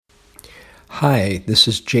Hi, this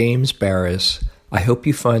is James Baraz. I hope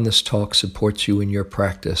you find this talk supports you in your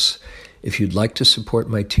practice. If you'd like to support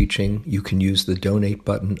my teaching, you can use the donate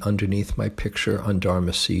button underneath my picture on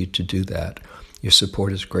Dharma Seed to do that. Your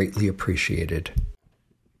support is greatly appreciated.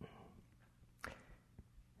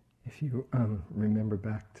 If you remember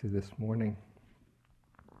back to this morning,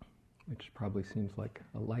 which probably seems like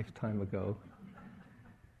a lifetime ago,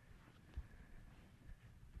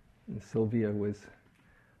 and Sylvia was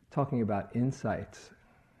talking about insights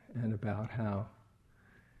and about how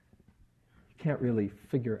you can't really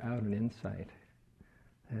figure out an insight.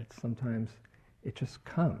 That sometimes it just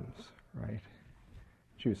comes, right?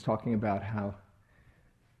 She was talking about how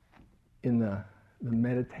in the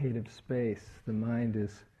meditative space, the mind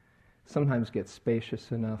sometimes gets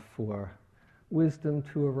spacious enough for wisdom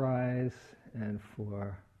to arise and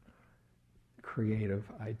for creative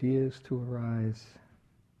ideas to arise.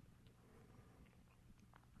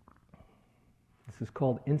 This is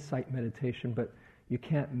called insight meditation, but you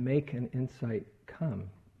can't make an insight come.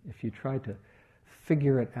 If you try to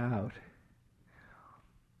figure it out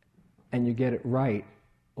and you get it right,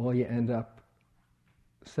 all you end up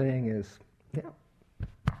saying is,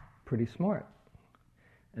 yeah, pretty smart.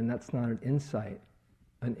 And that's not an insight.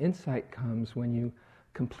 An insight comes when you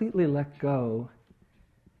completely let go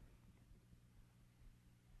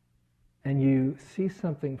and you see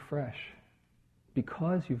something fresh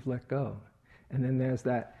because you've let go. And then there's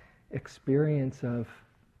that experience of,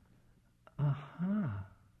 aha,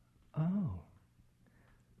 oh,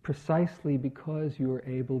 precisely because you were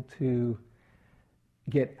able to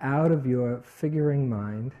get out of your figuring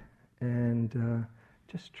mind and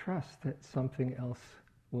just trust that something else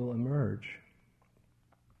will emerge.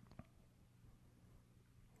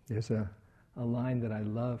 There's a line that I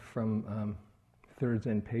love from Third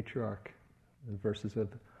Zen Patriarch, the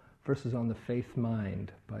Verses on the Faith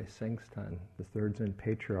Mind by Sengstan, the Third Zen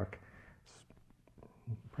Patriarch.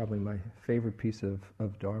 It's probably my favorite piece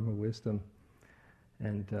of Dharma wisdom.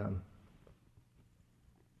 And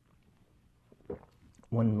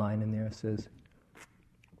one line in there says,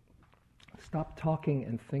 "Stop talking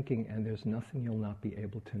and thinking, and there's nothing you'll not be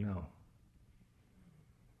able to know."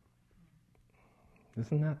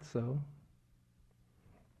 Isn't that so?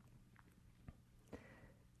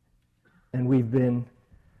 And we've been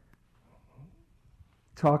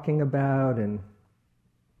talking about and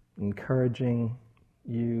encouraging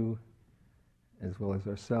you, as well as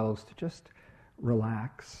ourselves, to just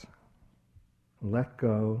relax, let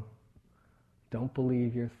go, don't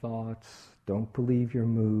believe your thoughts, don't believe your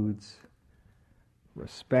moods,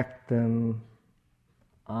 respect them,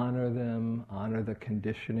 honor the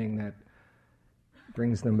conditioning that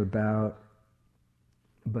brings them about,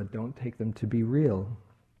 but don't take them to be real.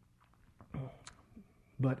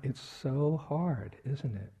 But it's so hard,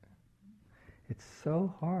 isn't it? It's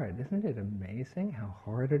so hard. Isn't it amazing how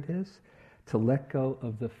hard it is to let go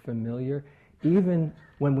of the familiar, even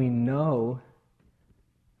when we know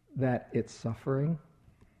that it's suffering?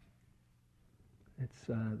 It's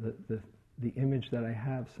the image that I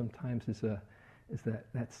have sometimes is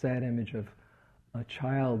that sad image of a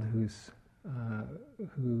child who's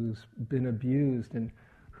been abused and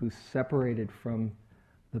who's separated from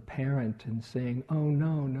the parent and saying, "Oh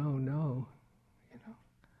no, no, no,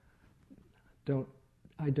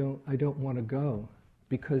 I don't want to go,"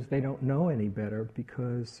 because they don't know any better,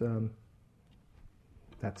 because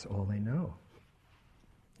that's all they know.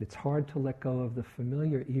 It's hard to let go of the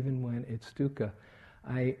familiar, even when it's dukkha.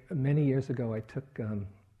 Many years ago, I took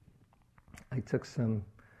some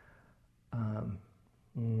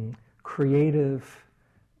creative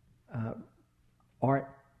art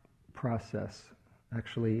process.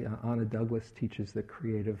 Actually, Anna Douglas teaches the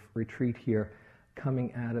creative retreat here,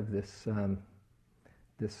 coming out of this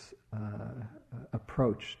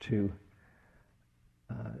approach to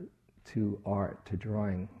art, to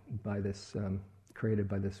drawing, created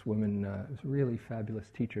by this woman, who's a really fabulous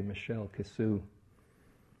teacher, Michelle Kissou,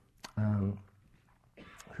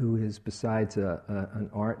 who is, besides an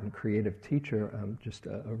art and creative teacher, just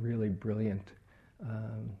a really brilliant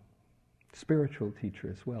spiritual teacher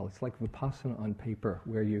as well. It's like Vipassana on paper,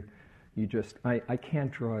 where you just, I can't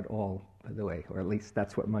draw it all, by the way, or at least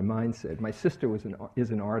that's what my mind said. My sister is an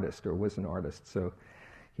artist, or was an artist, so,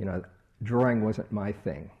 drawing wasn't my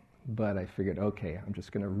thing. But I figured, okay, I'm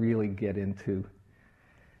just going to really get into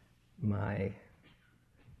my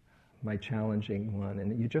challenging one.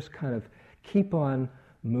 And you just kind of keep on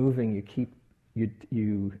moving,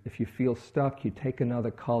 if you feel stuck, you take another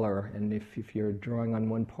color, and if you're drawing on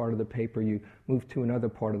one part of the paper, you move to another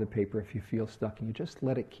part of the paper if you feel stuck, and you just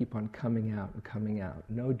let it keep on coming out and coming out.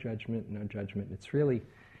 No judgment, no judgment. It's really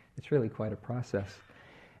it's really quite a process.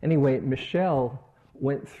 Anyway, Michelle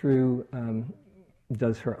went through,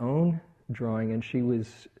 does her own drawing, and she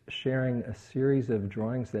was sharing a series of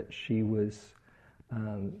drawings that she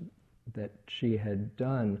had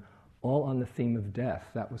done, all on the theme of death.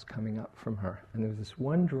 That was coming up from her. And there was this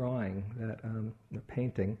one drawing, that a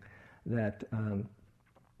painting, that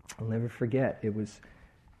I'll never forget. It was,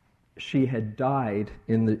 she had died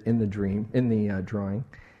in the drawing,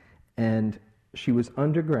 and she was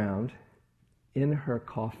underground in her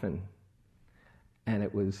coffin, and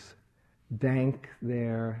it was dank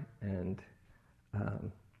there, and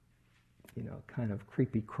kind of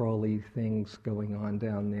creepy crawly things going on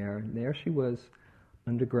down there. And there she was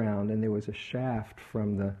underground, and there was a shaft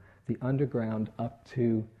from the underground up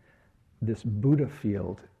to this Buddha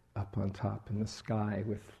field up on top in the sky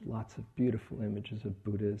with lots of beautiful images of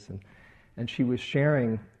Buddhas. And she was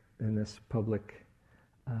sharing in this public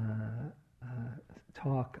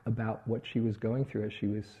talk about what she was going through as she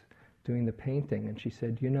was doing the painting. And she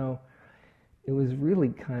said, it was really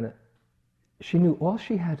kind of, she knew all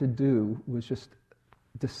she had to do was just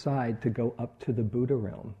decide to go up to the Buddha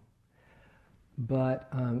realm.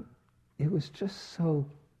 But it was just so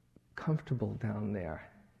comfortable down there.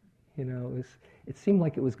 It seemed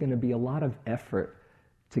like it was going to be a lot of effort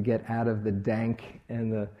to get out of the dank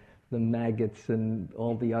and the maggots and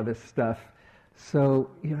all the other stuff. So,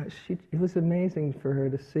 it was amazing for her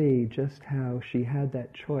to see just how she had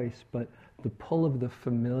that choice, but the pull of the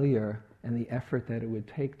familiar and the effort that it would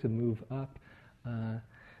take to move up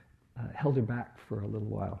held her back for a little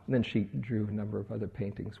while. And then she drew a number of other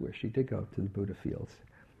paintings where she did go to the Buddha fields.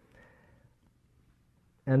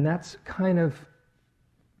 And that's kind of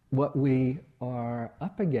what we are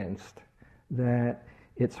up against, that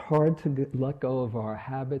it's hard to let go of our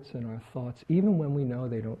habits and our thoughts, even when we know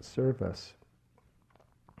they don't serve us.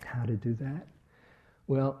 How to do that?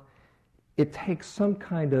 Well, it takes some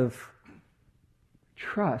kind of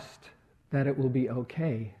trust that it will be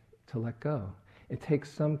okay to let go. It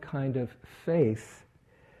takes some kind of faith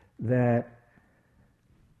that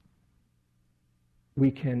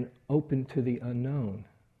we can open to the unknown,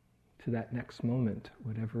 to that next moment,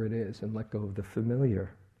 whatever it is, and let go of the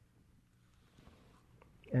familiar.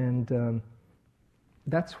 And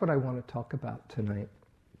that's what I want to talk about tonight.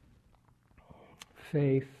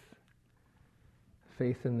 Faith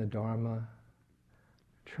in the Dharma,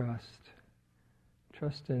 trust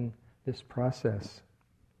in this process.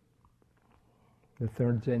 The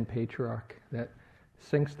third Zen patriarch that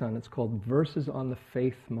Singston, it's called Verses on the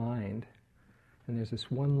Faith Mind. And there's this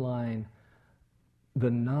one line, the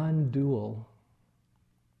non-dual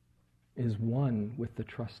is one with the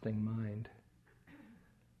trusting mind.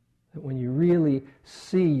 That when you really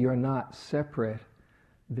see you're not separate,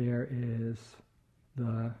 there is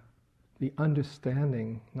the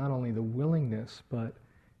understanding, not only the willingness, but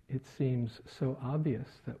it seems so obvious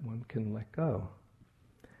that one can let go.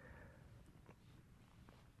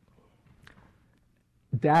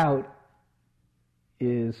 Doubt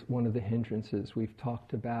is one of the hindrances we've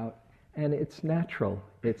talked about, and it's natural.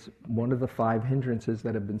 It's one of the 5 hindrances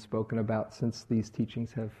that have been spoken about since these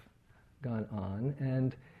teachings have gone on,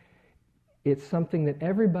 and it's something that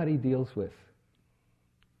everybody deals with.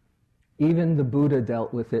 Even the Buddha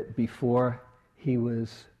dealt with it before he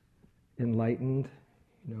was enlightened,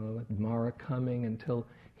 Mara coming, until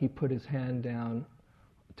he put his hand down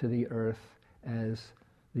to the earth, as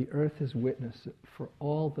the earth is witness for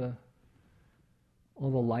all the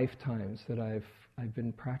lifetimes that I've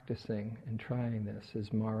been practicing and trying this,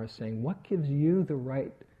 as Mara saying, what gives you the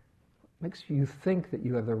right, makes you think that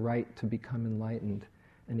you have the right to become enlightened?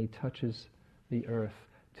 And he touches the earth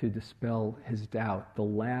to dispel his doubt, the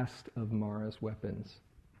last of Mara's weapons.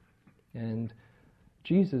 And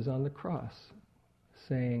Jesus on the cross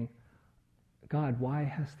saying, God, why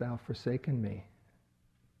hast thou forsaken me?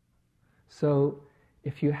 So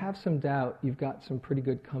if you have some doubt, you've got some pretty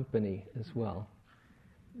good company as well.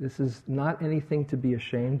 This is not anything to be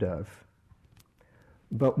ashamed of.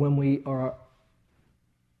 But when we are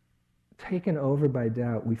taken over by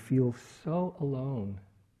doubt, we feel so alone.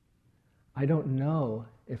 I don't know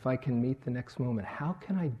if I can meet the next moment. How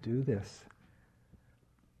can I do this?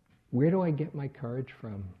 Where do I get my courage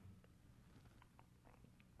from?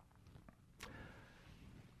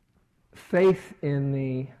 Faith in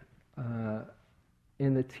the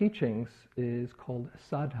teachings is called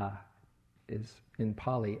saddha, is in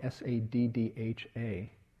Pali, S-A-D-D-H-A.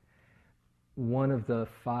 One of the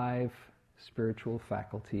 5 spiritual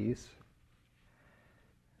faculties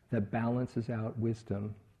that balances out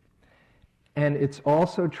wisdom. And it's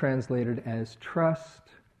also translated as trust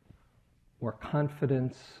or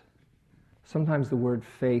confidence, sometimes the word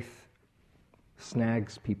faith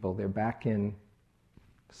snags people. They're back in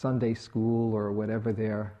Sunday school or whatever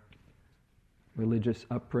their religious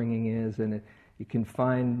upbringing is, and you can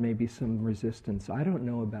find maybe some resistance. I don't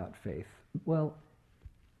know about faith. Well,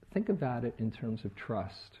 think about it in terms of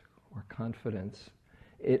trust or confidence.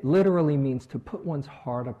 It literally means to put one's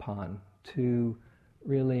heart upon, to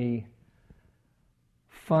really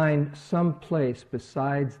find some place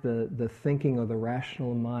besides the thinking or the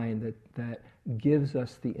rational mind that gives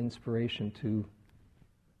us the inspiration to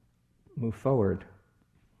move forward.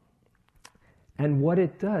 And what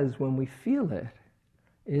it does when we feel it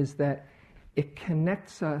is that it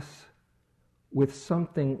connects us with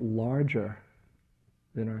something larger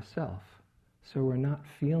than ourselves. So we're not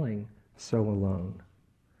feeling so alone.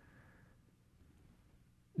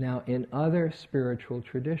 Now, in other spiritual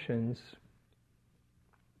traditions,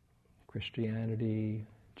 Christianity,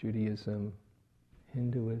 Judaism,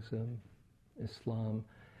 Hinduism, Islam,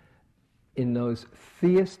 in those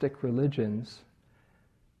theistic religions,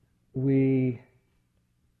 we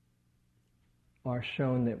are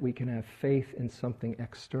shown that we can have faith in something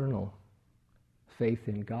external, faith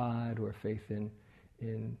in God or faith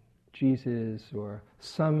in Jesus or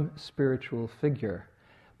some spiritual figure.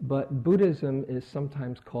 But Buddhism is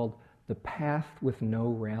sometimes called the path with no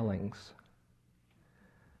railings.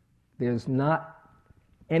 There's not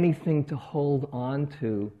anything to hold on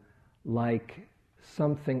to like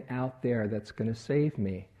something out there that's going to save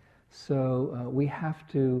me. So we have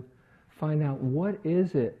to find out what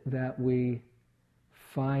is it that we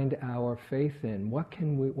find our faith in.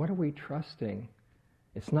 What are we trusting?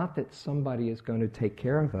 It's not that somebody is going to take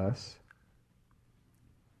care of us.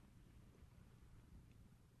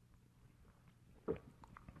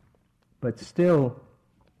 But still,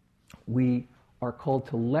 we are called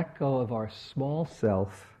to let go of our small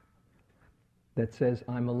self that says,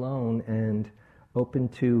 I'm alone, and open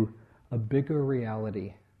to a bigger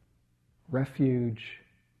reality. Refuge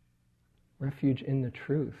in the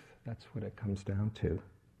truth. That's what it comes down to.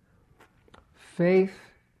 Faith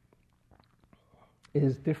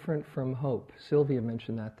is different from hope. Sylvia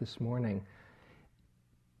mentioned that this morning.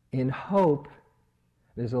 In hope,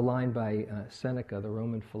 there's a line by Seneca, the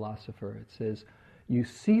Roman philosopher. It says, you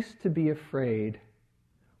cease to be afraid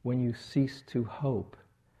when you cease to hope,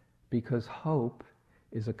 because hope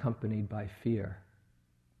is accompanied by fear.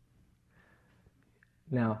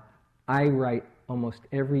 Now, I write almost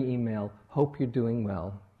every email, hope you're doing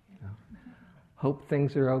well, hope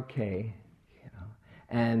things are okay,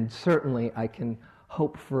 and certainly I can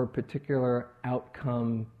hope for a particular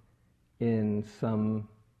outcome in some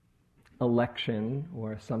election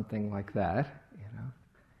or something like that,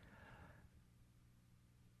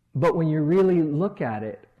 But when you really look at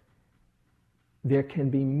it, there can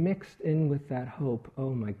be mixed in with that hope, oh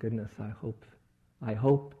my goodness, I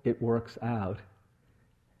hope it works out.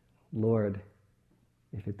 Lord,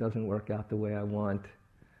 if it doesn't work out the way I want,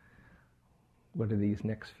 what are these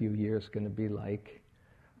next few years going to be like?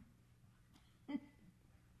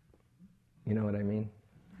 You know what I mean?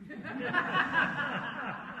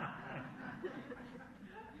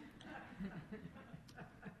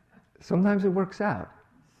 Sometimes it works out.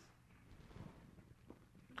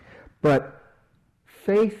 But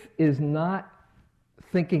faith is not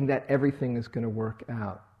thinking that everything is going to work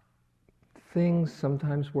out. Things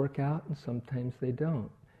sometimes work out and sometimes they don't.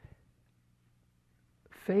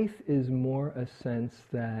 Faith is more a sense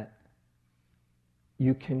that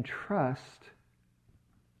you can trust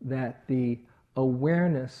that the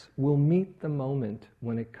awareness will meet the moment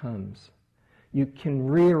when it comes. You can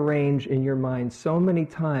rearrange in your mind so many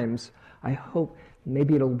times, I hope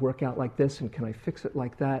maybe it'll work out like this, and can I fix it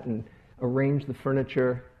like that, and arrange the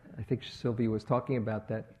furniture. I think Sylvia was talking about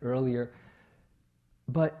that earlier.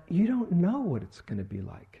 But you don't know what it's going to be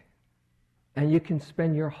like. And you can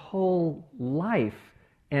spend your whole life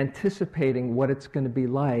anticipating what it's going to be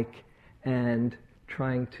like and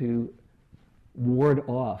trying to ward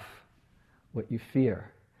off what you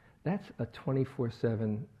fear. That's a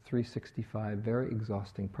 24/7, 365, very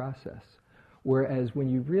exhausting process. Whereas when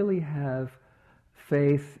you really have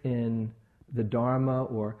faith in the Dharma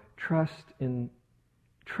or trust in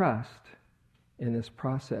this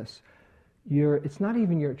process, it's not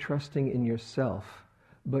even you're trusting in yourself,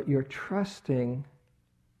 but you're trusting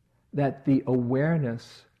that the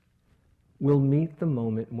awareness will meet the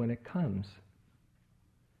moment when it comes.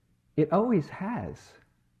 It always has.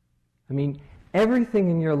 I mean,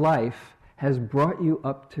 everything in your life has brought you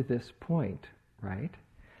up to this point, right?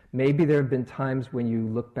 Maybe there have been times when you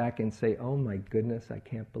look back and say, oh my goodness, I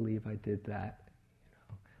can't believe I did that.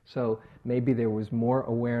 So maybe there was more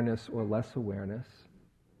awareness or less awareness.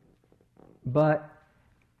 But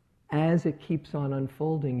as it keeps on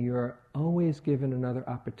unfolding, you're always given another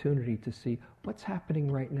opportunity to see what's happening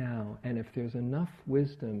right now. And if there's enough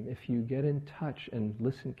wisdom, if you get in touch and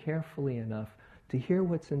listen carefully enough to hear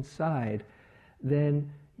what's inside,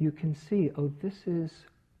 then you can see, oh, this is,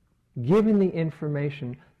 given the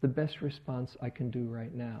information, the best response I can do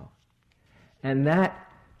right now. And that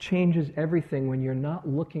changes everything when you're not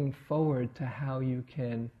looking forward to how you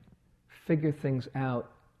can figure things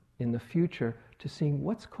out in the future, to seeing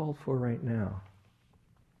what's called for right now.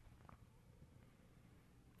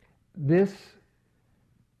 This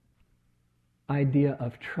idea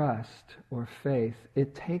of trust or faith,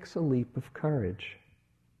 it takes a leap of courage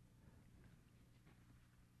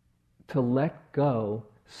to let go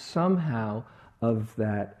somehow of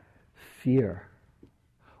that fear,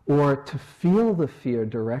 or to feel the fear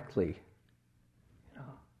directly.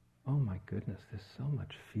 Oh my goodness, there's so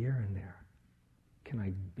much fear in there. Can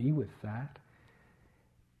I be with that?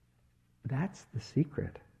 That's the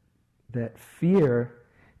secret. That fear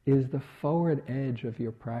is the forward edge of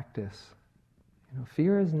your practice.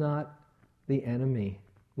 Fear is not the enemy.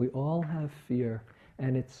 We all have fear,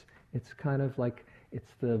 and it's kind of like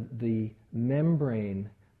it's the membrane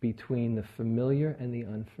between the familiar and the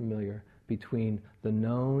unfamiliar, between the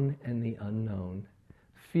known and the unknown.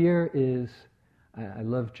 Fear is, I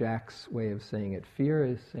love Jack's way of saying it, fear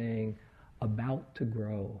is saying, about to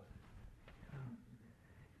grow.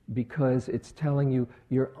 Because it's telling you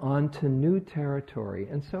you're onto new territory,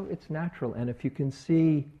 and so it's natural. And if you can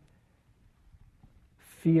see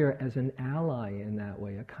fear as an ally in that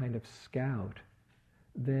way, a kind of scout,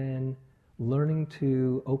 then learning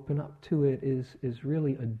to open up to it is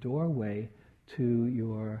really a doorway to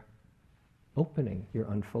your opening, your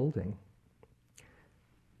unfolding.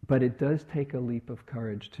 But it does take a leap of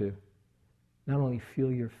courage to not only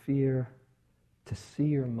feel your fear, to see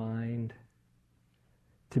your mind,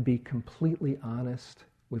 to be completely honest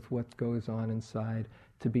with what goes on inside,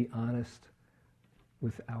 to be honest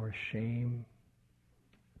with our shame,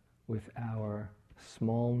 with our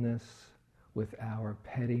smallness, with our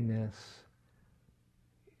pettiness.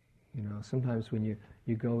 Sometimes when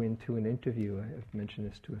you go into an interview, I've mentioned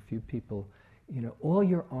this to a few people, all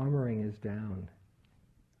your armoring is down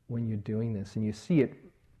when you're doing this, and you see it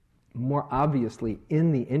more obviously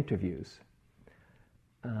in the interviews.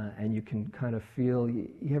 And you can kind of feel,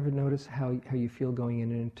 you ever notice how you feel going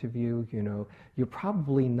in an interview? You're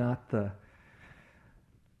probably not the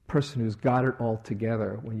person who's got it all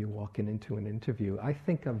together when you're walking into an interview. I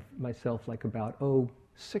think of myself like about,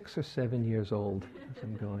 6 or 7 years old as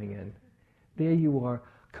I'm going in. There you are,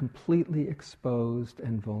 completely exposed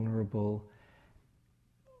and vulnerable,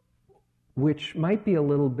 which might be a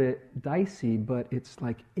little bit dicey, but it's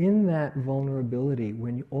like in that vulnerability,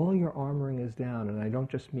 when all your armoring is down, and I don't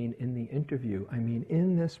just mean in the interview, I mean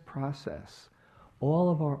in this process,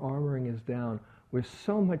 all of our armoring is down, we're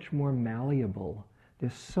so much more malleable,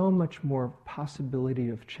 there's so much more possibility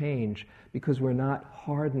of change, because we're not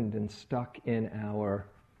hardened and stuck in our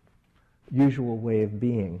usual way of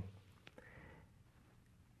being.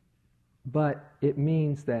 But it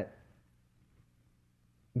means that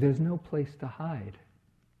there's no place to hide.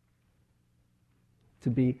 To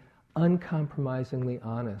be uncompromisingly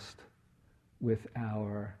honest with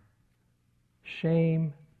our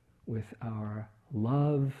shame, with our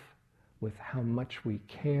love, with how much we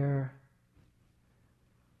care.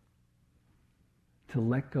 To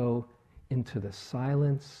let go into the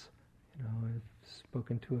silence. I've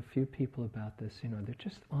spoken to a few people about this. They're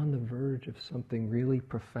just on the verge of something really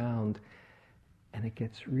profound, and it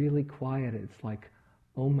gets really quiet. It's like,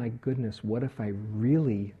 oh my goodness, what if I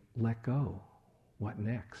really let go? What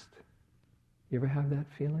next? You ever have that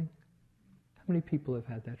feeling? How many people have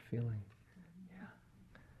had that feeling? Yeah.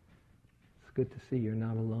 It's good to see you're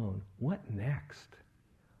not alone. What next?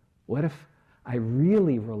 What if I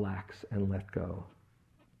really relax and let go?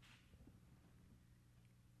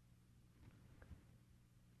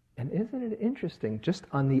 And isn't it interesting, just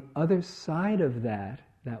on the other side of that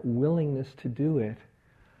willingness to do it,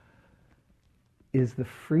 is the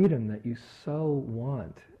freedom that you so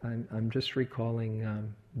want. I'm just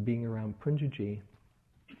recalling being around Punjaji,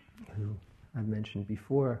 who I've mentioned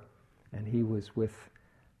before, and he was with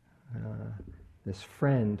this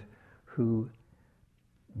friend who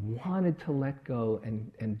wanted to let go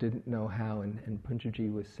and didn't know how, and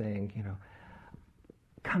Punjaji was saying,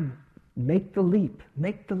 come, make the leap,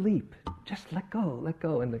 just let go.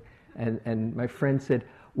 And my friend said,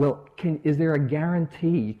 well, is there a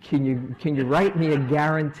guarantee? Can you write me a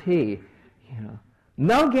guarantee?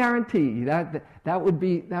 No guarantee. That would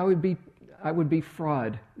be I would be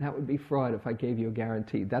fraud. That would be fraud if I gave you a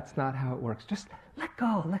guarantee. That's not how it works. Just let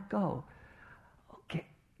go, let go. Okay,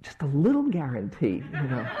 just a little guarantee, you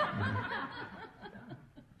know.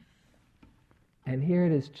 And here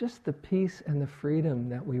it is, just the peace and the freedom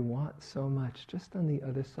that we want so much, just on the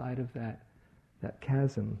other side of that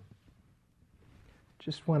chasm.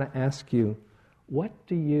 Just want to ask you, what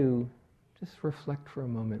do you, just reflect for a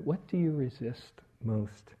moment, what do you resist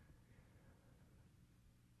most?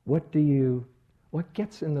 What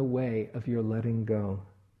gets in the way of your letting go?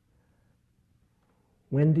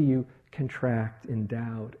 When do you contract in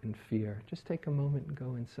doubt and fear? Just take a moment and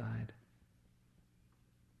go inside.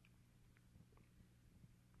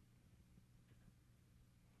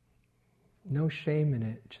 No shame in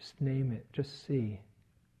it, just name it, just see.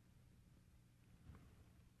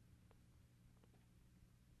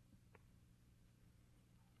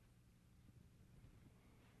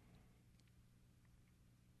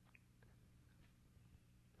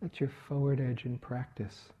 That's your forward edge in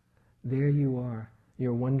practice. There you are.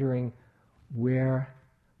 You're wondering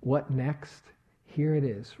what next? Here it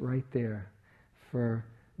is, right there. For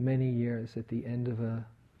many years, at the end of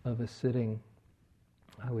a sitting,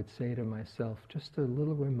 I would say to myself, just a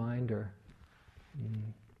little reminder,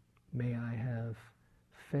 may I have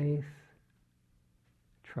faith,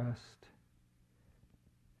 trust,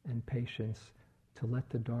 and patience to let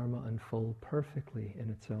the Dharma unfold perfectly in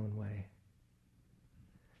its own way.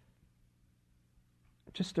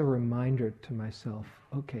 Just a reminder to myself,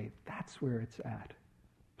 okay, that's where it's at.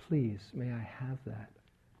 Please, may I have that.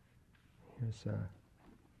 Here's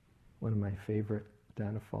one of my favorite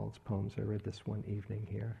Danafald's poems. I read this one evening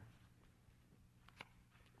here.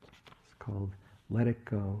 It's called Let It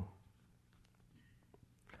Go.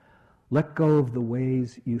 Let go of the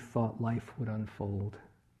ways you thought life would unfold.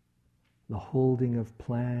 The holding of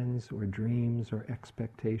plans or dreams or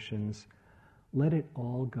expectations. Let it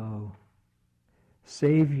all go.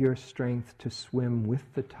 Save your strength to swim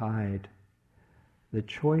with the tide. The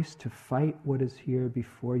choice to fight what is here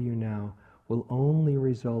before you now will only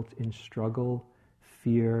result in struggle,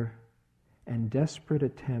 fear, and desperate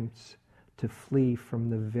attempts to flee from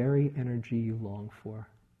the very energy you long for.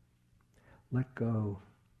 Let go.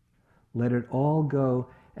 Let it all go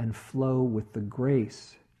and flow with the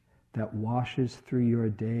grace that washes through your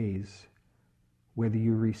days, whether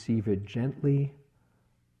you receive it gently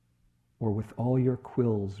or with all your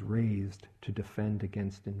quills raised to defend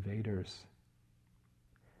against invaders.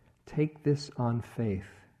 Take this on faith.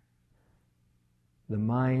 The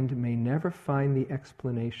mind may never find the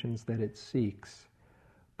explanations that it seeks,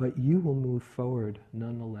 but you will move forward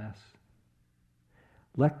nonetheless.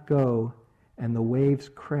 Let go, and the wave's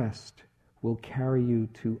crest will carry you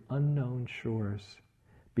to unknown shores,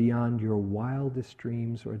 beyond your wildest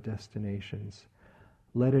dreams or destinations.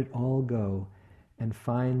 Let it all go, and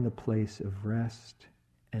find the place of rest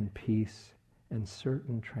and peace and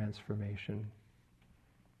certain transformation.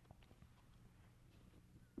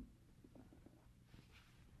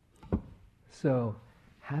 So,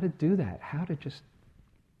 how to do that? How to just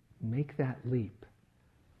make that leap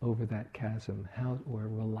over that chasm? Or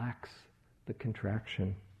relax the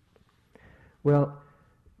contraction? Well,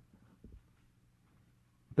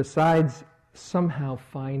 besides somehow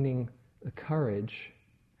finding the courage,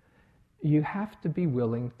 you have to be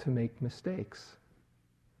willing to make mistakes.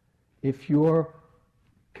 If you're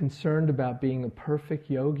concerned about being a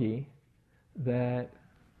perfect yogi that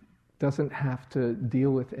doesn't have to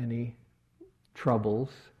deal with any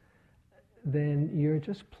troubles, then you're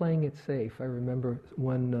just playing it safe. I remember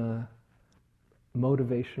one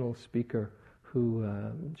motivational speaker who,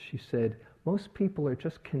 she said, most people are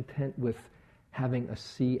just content with having a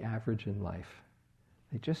C average in life.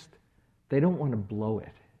 They don't want to blow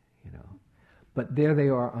it, you know. But there they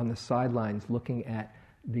are on the sidelines looking at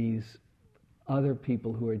these other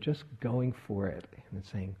people who are just going for it and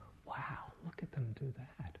saying, wow, look at them do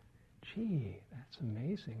that. Gee, that's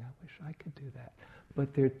amazing. I wish I could do that.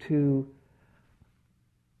 But they're too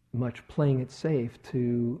much playing it safe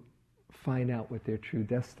to find out what their true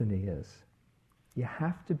destiny is. You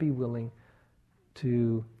have to be willing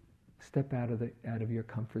to step out of your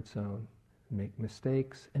comfort zone, make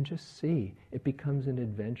mistakes, and just see. It becomes an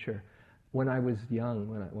adventure. When I was young,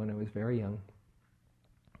 when I was very young,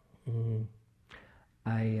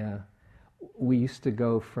 we used to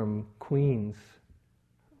go from Queens,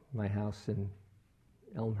 my house in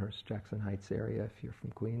Elmhurst, Jackson Heights area, if you're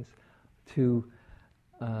from Queens, to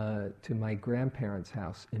my grandparents'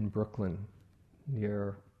 house in Brooklyn,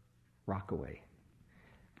 near Rockaway.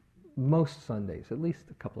 Most Sundays, at least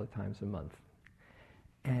a couple of times a month.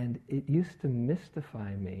 And it used to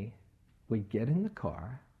mystify me. We'd get in the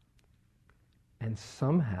car, And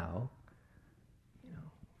somehow,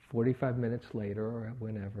 45 minutes later or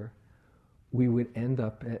whenever, we would end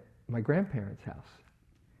up at my grandparents' house.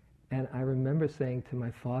 And I remember saying to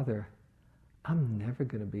my father, I'm never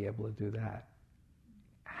going to be able to do that.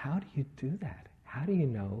 How do you do that? How do you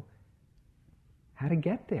know how to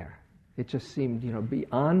get there? It just seemed,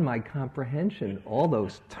 beyond my comprehension, all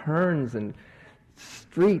those turns and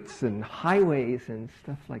streets and highways and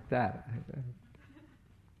stuff like that.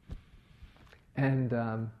 And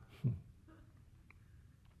I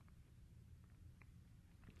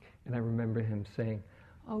remember him saying,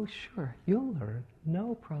 oh, sure, you'll learn.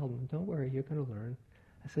 No problem. Don't worry, you're going to learn.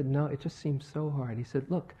 I said, no, it just seems so hard. He said,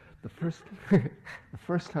 look, the first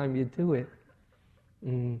time you do it,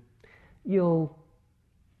 you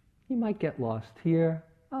might get lost here.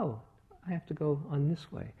 Oh, I have to go on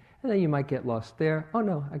this way. And then you might get lost there. Oh,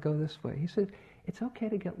 no, I go this way. He said, it's okay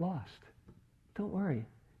to get lost. Don't worry.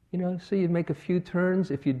 So you make a few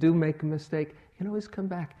turns. If you do make a mistake, you can always come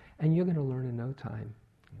back, and you're going to learn in no time.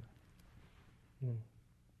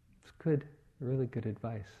 It's good, really good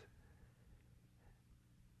advice.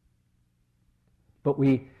 But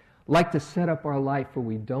we like to set up our life where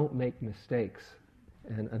we don't make mistakes.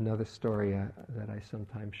 And another story that I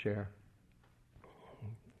sometimes share,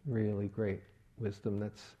 really great wisdom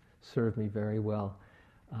that's served me very well.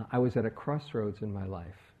 I was at a crossroads in my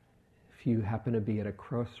life. If you happen to be at a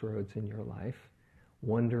crossroads in your life,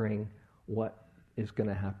 wondering what is going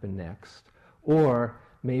to happen next, or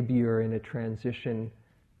maybe you're in a transition,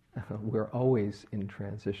 we're always in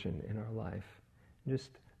transition in our life,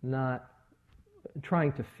 just not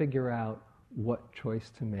trying to figure out what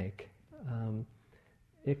choice to make.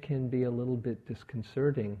 It can be a little bit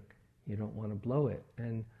disconcerting. You don't want to blow it.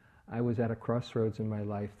 And I was at a crossroads in my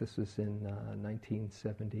life. This was in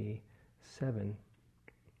 1977.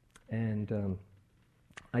 And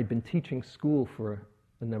I'd been teaching school for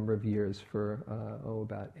a number of years, for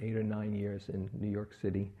about 8 or 9 years in New York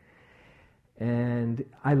City. And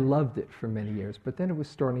I loved it for many years, but then it was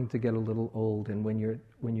starting to get a little old. And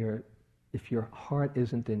if your heart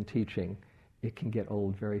isn't in teaching, it can get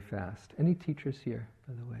old very fast. Any teachers here,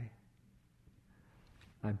 by the way?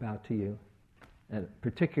 I bow to you, and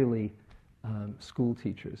particularly school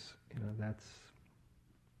teachers. That's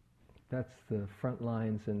the front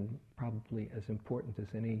lines, and probably as important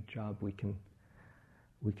as any job we can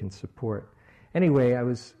support. Anyway, I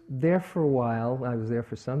was there for a while. I was there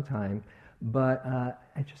for some time, but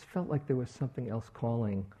I just felt like there was something else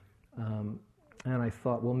calling. And I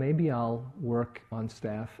thought, well, maybe I'll work on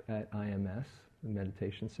staff at IMS, the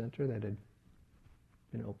meditation center that had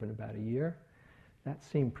been open about a year. That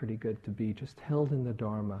seemed pretty good to be just held in the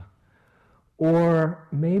Dharma. Or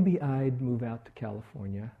maybe I'd move out to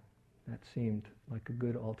California. That seemed like a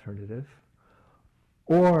good alternative.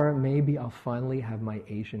 Or maybe I'll finally have my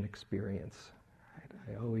Asian experience. Right?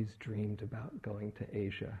 I always dreamed about going to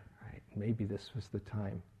Asia. Right? Maybe this was the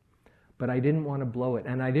time. But I didn't want to blow it.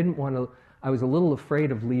 And I was a little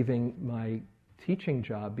afraid of leaving my teaching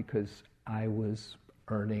job because I was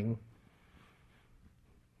earning,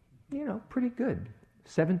 pretty good,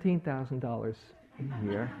 $17,000 a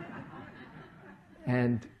year.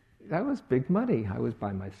 And that was big money. I was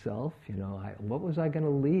by myself, what was I going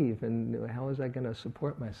to leave, and how was I going to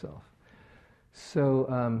support myself? So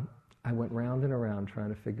I went round and around trying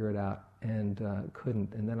to figure it out, and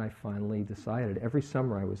couldn't. And then I finally decided. Every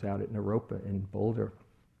summer I was out at Naropa in Boulder,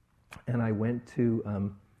 and I went to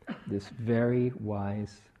this very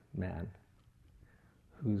wise man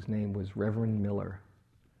whose name was Reverend Miller.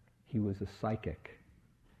 He was a psychic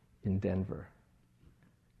in Denver.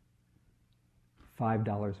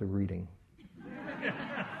 $5 a reading.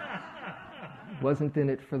 Wasn't in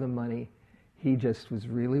it for the money. He just was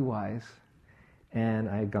really wise. And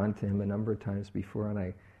I had gone to him a number of times before, and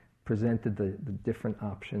I presented the different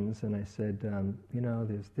options, and I said,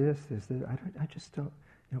 there's this, I just don't,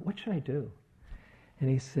 what should I do? And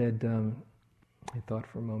he said, I thought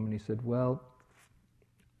for a moment, he said, well,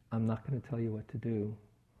 I'm not going to tell you what to do.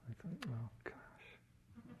 I thought, oh gosh.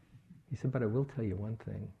 He said, but I will tell you one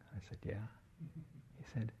thing. I said, yeah. He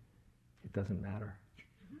said, it doesn't matter.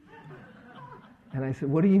 And I said,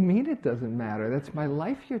 what do you mean it doesn't matter? That's my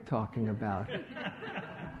life you're talking about.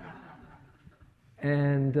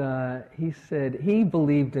 And he said he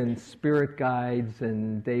believed in spirit guides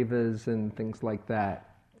and devas and things like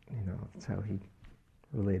that. That's how he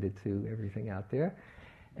related to everything out there.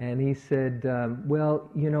 And he said,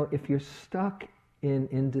 if you're stuck in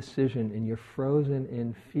indecision and you're frozen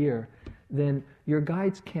in fear, then your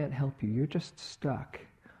guides can't help you. You're just stuck.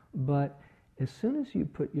 But as soon as you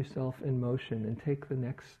put yourself in motion and take the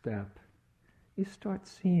next step, you start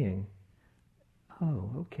seeing oh,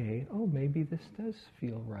 okay, oh, maybe this does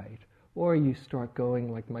feel right. Or you start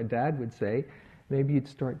going, like my dad would say, maybe you'd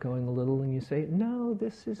start going a little and you say, no,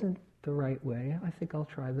 this isn't the right way. I think I'll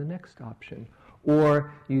try the next option.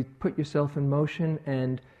 Or you put yourself in motion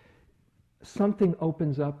and something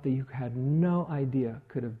opens up that you had no idea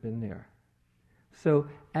could have been there. So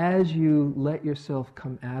as you let yourself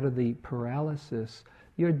come out of the paralysis,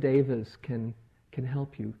 your devas can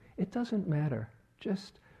help you. It doesn't matter.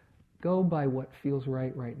 Just go by what feels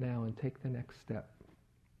right now and take the next step.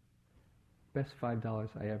 Best $5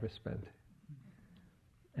 I ever spent.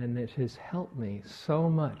 And it has helped me so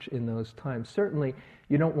much in those times. Certainly,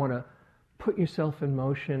 you don't want to put yourself in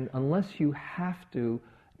motion unless you have to.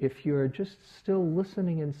 If you're just still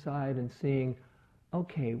listening inside and seeing,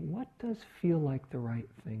 okay, what does feel like the right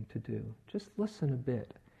thing to do? Just listen a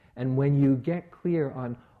bit. And when you get clear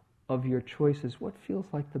of your choices, what feels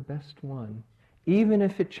like the best one, even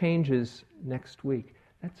if it changes next week,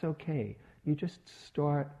 that's okay. You just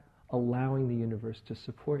start allowing the universe to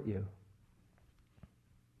support you.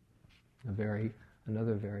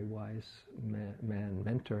 Another very wise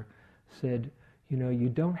mentor, said, you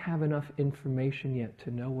don't have enough information yet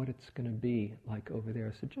to know what it's going to be like over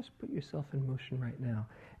there. So just put yourself in motion right now.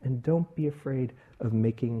 And don't be afraid of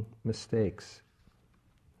making mistakes.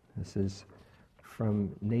 This is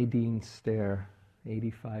from Nadine Stair,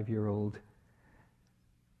 85-year-old,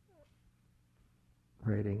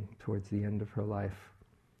 writing towards the end of her life.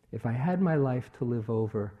 If I had my life to live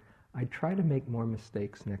over, I'd try to make more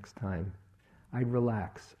mistakes next time. I'd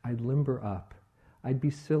relax. I'd limber up. I'd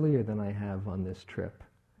be sillier than I have on this trip.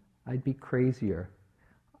 I'd be crazier.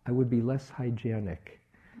 I would be less hygienic.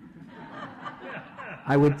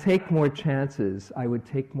 I would take more chances. I would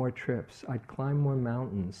take more trips. I'd climb more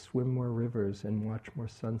mountains, swim more rivers, and watch more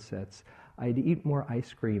sunsets. I'd eat more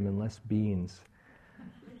ice cream and less beans.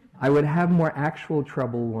 I would have more actual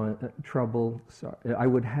I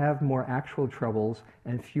would have more actual troubles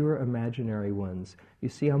and fewer imaginary ones. You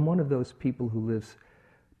see, I'm one of those people who lives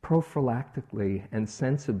prophylactically and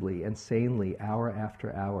sensibly and sanely, hour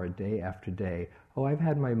after hour, day after day. Oh, I've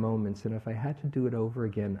had my moments, and if I had to do it over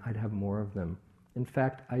again, I'd have more of them. In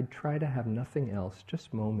fact, I'd try to have nothing else,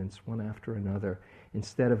 just moments, one after another,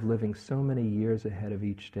 instead of living so many years ahead of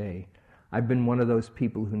each day. I've been one of those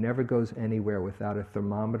people who never goes anywhere without a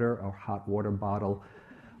thermometer, a hot water bottle,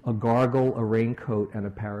 a gargle, a raincoat, and a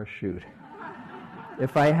parachute.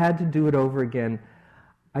 If I had to do it over again,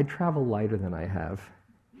 I'd travel lighter than I have.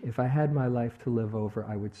 If I had my life to live over,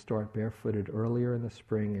 I would start barefooted earlier in the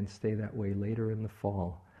spring and stay that way later in the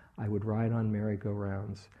fall. I would ride on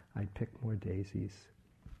merry-go-rounds. I'd pick more daisies.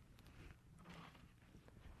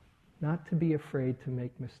 Not to be afraid to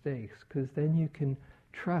make mistakes, because then you can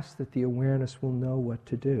trust that the awareness will know what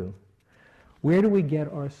to do. Where do we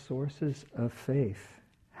get our sources of faith?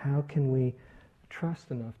 How can we trust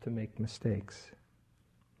enough to make mistakes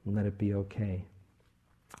and let it be okay?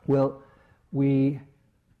 Well, we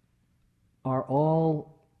are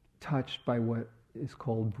all touched by what is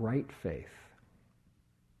called bright faith,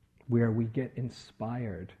 where we get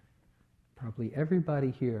inspired. Probably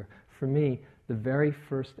everybody here. For me, the very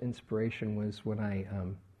first inspiration was when I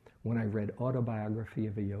read Autobiography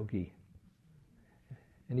of a Yogi.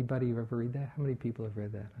 Anybody ever read that? How many people have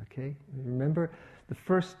read that? Okay, remember the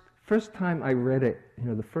first time I read it.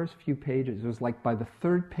 The first few pages. It was like by the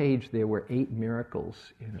third page there were 8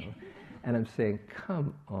 miracles. And I'm saying,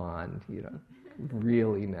 come on,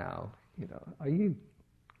 really now, are you?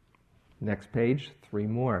 Next page, 3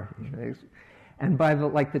 more. And by the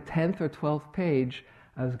 10th or 12th page,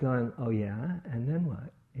 I was going, oh yeah, and then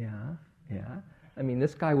what? Yeah. I mean,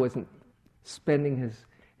 this guy wasn't spending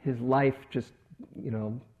his life just,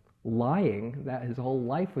 lying. That his whole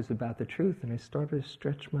life was about the truth. And I started to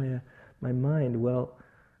stretch my mind. Well,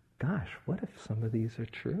 gosh, what if some of these are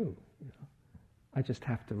true? I just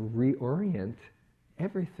have to reorient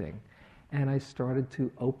everything. And I started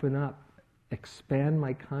to open up, expand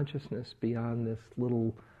my consciousness beyond this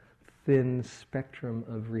little thin spectrum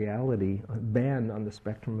of reality, a band on the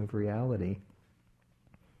spectrum of reality.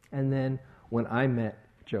 And then when I met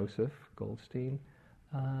Joseph Goldstein,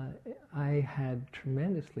 I had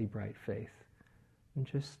tremendously bright faith. And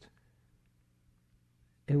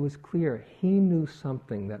it was clear he knew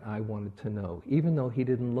something that I wanted to know, even though he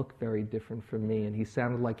didn't look very different from me, and he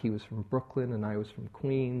sounded like he was from Brooklyn and I was from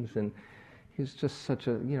Queens, and he was just such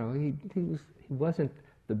a, he wasn't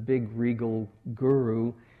the big regal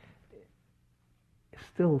guru.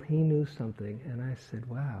 Still, he knew something, and I said,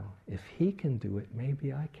 wow, if he can do it,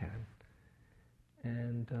 maybe I can.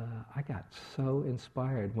 And I got so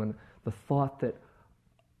inspired when the thought that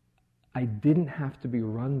I didn't have to be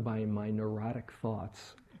run by my neurotic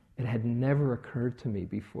thoughts. It had never occurred to me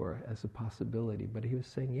before as a possibility, but he was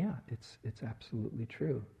saying, yeah, it's absolutely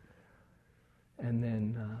true. And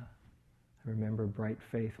then I remember bright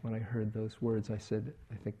faith when I heard those words. I said,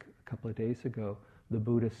 I think a couple of days ago, the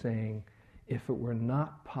Buddha saying, if it were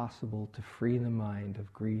not possible to free the mind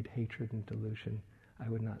of greed, hatred, and delusion, I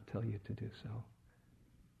would not tell you to do so.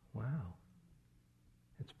 Wow,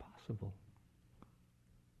 it's possible.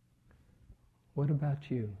 What about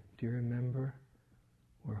you? Do you remember?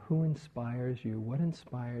 Or who inspires you? What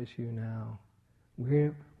inspires you now?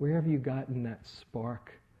 Where have you gotten that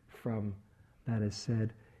spark from that has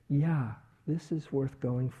said, yeah, this is worth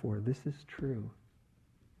going for, this is true?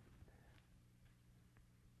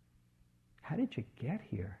 How did you get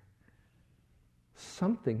here?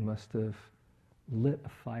 Something must have lit a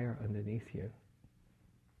fire underneath you.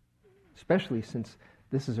 Especially since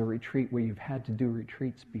this is a retreat where you've had to do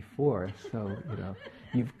retreats before, so,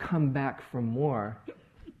 you've come back for more.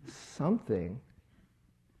 Something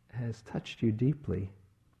has touched you deeply.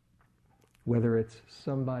 Whether it's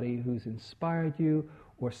somebody who's inspired you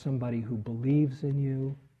or somebody who believes in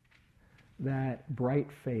you, that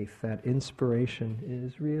bright faith, that inspiration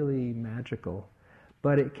is really magical.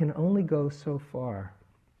 But it can only go so far.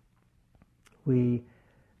 We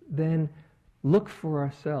then look for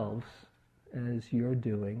ourselves, as you're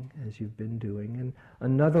doing, as you've been doing. And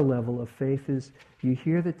another level of faith is you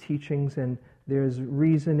hear the teachings and there's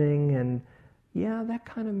reasoning and, yeah, that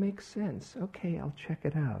kind of makes sense. Okay, I'll check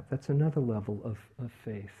it out. That's another level of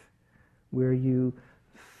faith, where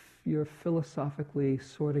you're philosophically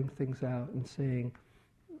sorting things out and saying,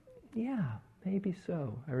 yeah, maybe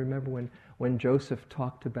so. I remember when Joseph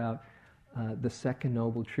talked about the second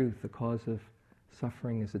noble truth, the cause of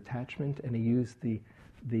suffering is attachment, and he used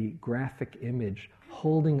the graphic image,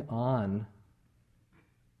 holding on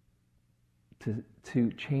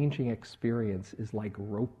to changing experience is like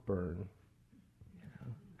rope burn.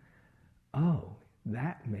 Oh,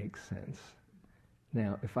 that makes sense.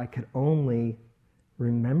 Now, if I could only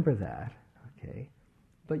remember that, okay,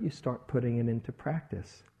 but you start putting it into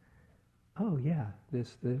practice. Oh yeah,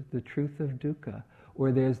 there's the truth of dukkha,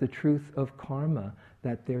 or there's the truth of karma,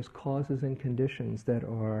 that there's causes and conditions that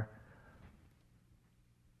are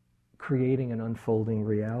creating an unfolding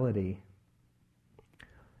reality.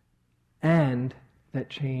 And that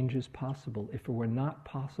change is possible. If it were not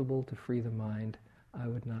possible to free the mind, I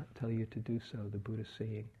would not tell you to do so, the Buddha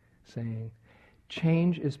saying,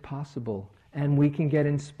 change is possible. And we can get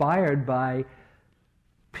inspired by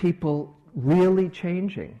people really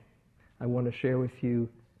changing. I want to share with you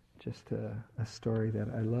just a story that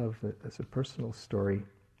I love as a personal story.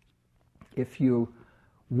 If you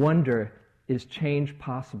wonder, is change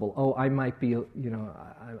possible? Oh, I might be,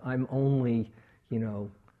 I'm only,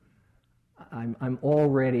 I'm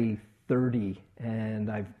already 30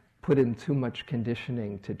 and I've put in too much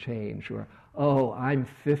conditioning to change. Or, oh, I'm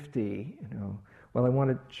 50, Well, I want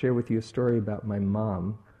to share with you a story about my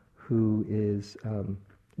mom, who is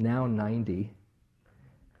now 90.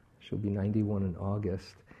 She'll be 91 in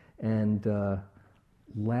August. And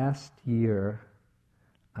last year,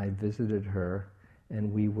 I visited her,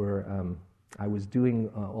 and I was doing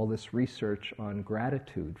all this research on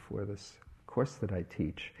gratitude for this course that I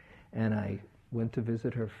teach. And I went to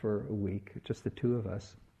visit her for a week, just the two of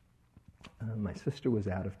us. My sister was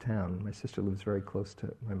out of town. My sister lives very close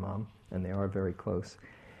to my mom, and they are very close.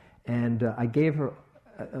 And I gave her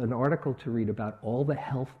an article to read about all the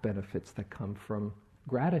health benefits that come from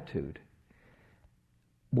gratitude.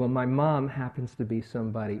 Well, my mom happens to be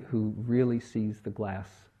somebody who really sees the glass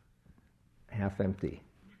half empty.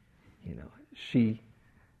 She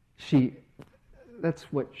that's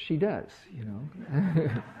what she does,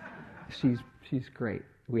 She's great.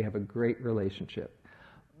 We have a great relationship.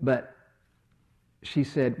 But she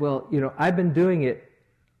said, well, I've been doing it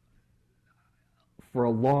for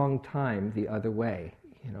a long time the other way.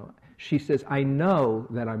 She says, I know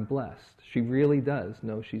that I'm blessed. She really does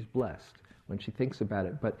know she's blessed when she thinks about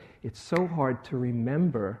it. But it's so hard to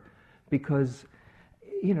remember because,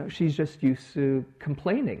 she's just used to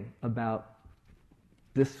complaining about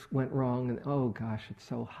this went wrong, and oh gosh, it's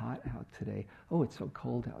so hot out today. Oh, it's so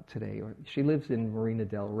cold out today. Or she lives in Marina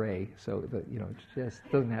del Rey, so she just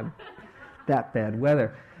doesn't have that bad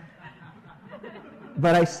weather.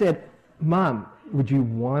 But I said, Mom, would you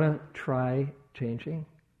want to try changing?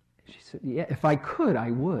 She said, yeah, if I could,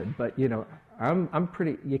 I would. But I'm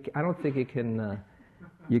pretty. I don't think you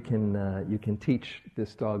can teach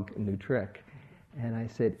this dog a new trick. And I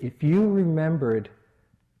said, if you remembered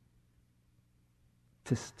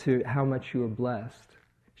to how much you were blessed,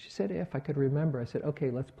 She said, if I could remember. I said, okay,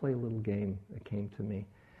 let's play a little game that came to me.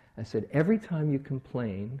 I said, every time you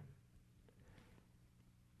complain,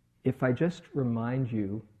 if I just remind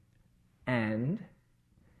you, and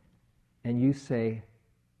you say,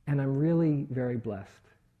 and I'm really very blessed.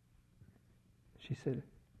 She said,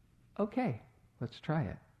 okay, let's try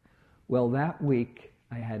it. Well, that week,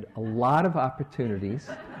 I had a lot of opportunities,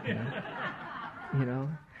 you know.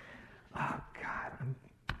 Oh, God, I'm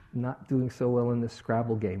not doing so well in this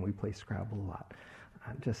Scrabble game. We play Scrabble a lot.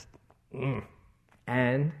 I'm just,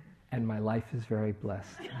 and my life is very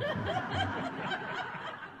blessed.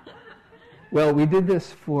 Well, we did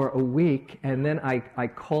this for a week, and then I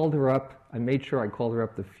called her up. I made sure I called her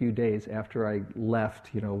up the few days after I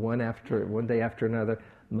left, one day after another.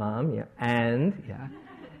 Mom, yeah,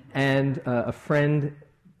 and a friend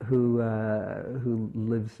who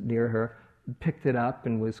lives near her picked it up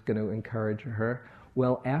and was going to encourage her.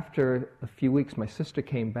 Well, after a few weeks, my sister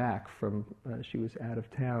came back from, she was out of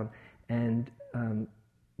town, and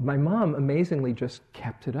my mom amazingly just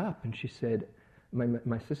kept it up, and she said,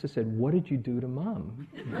 my sister said, what did you do to Mom?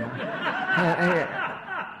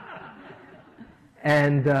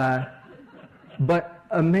 But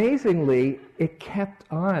amazingly, it kept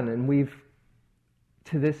on, and we've,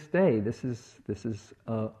 to this day, this is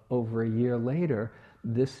over a year later,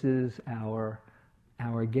 this is our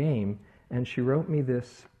game. And she wrote me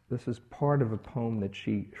this is part of a poem that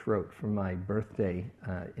she wrote for my birthday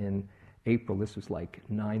in April. This was like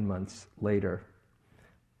 9 months later,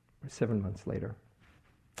 or 7 months later.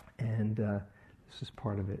 And this is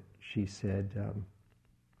part of it. She said,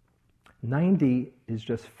 90 is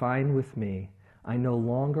just fine with me. I no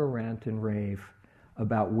longer rant and rave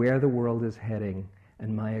about where the world is heading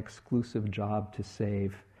and my exclusive job to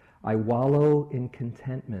save. I wallow in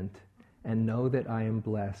contentment and know that I am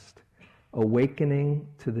blessed, awakening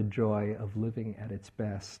to the joy of living at its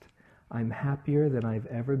best. I'm happier than I've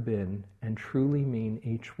ever been and truly mean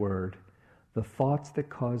each word. The thoughts that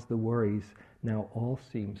cause the worries now all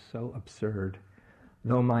seem so absurd.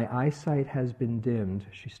 Though my eyesight has been dimmed,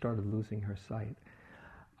 she started losing her sight,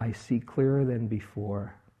 I see clearer than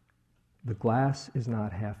before. The glass is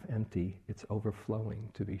not half empty, it's overflowing,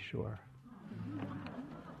 to be sure.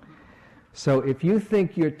 So if you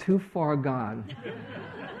think you're too far gone,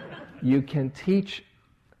 you can teach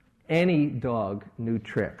any dog new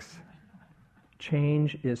tricks.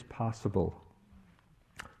 Change is possible.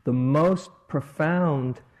 The most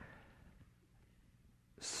profound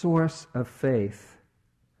source of faith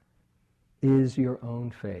is your own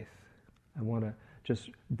faith. I want to just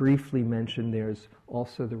briefly mention there's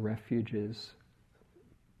also the refuges,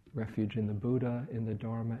 refuge in the Buddha, in the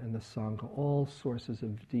Dharma, and the Sangha, all sources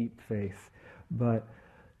of deep faith. But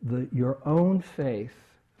your own faith,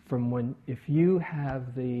 if you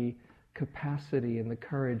have the capacity and the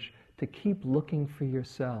courage to keep looking for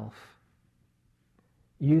yourself,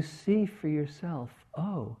 you see for yourself,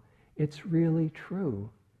 oh, it's really true.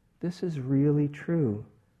 This is really true.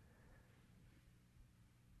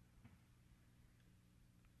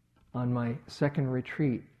 On my second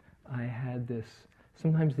retreat, I had this,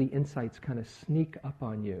 sometimes the insights kind of sneak up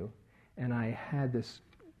on you, and I had this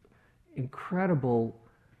incredible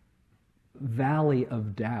valley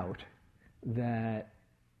of doubt that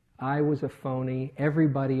I was a phony,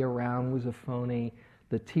 everybody around was a phony,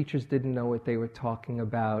 the teachers didn't know what they were talking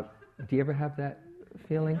about. Do you ever have that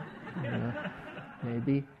feeling?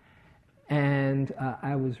 Maybe. And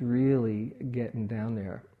I was really getting down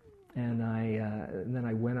there. And then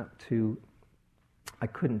I went up to, I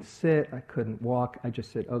couldn't sit, I couldn't walk. I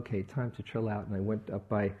just said, okay, time to chill out. And I went up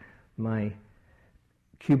by my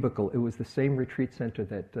cubicle. It was the same retreat center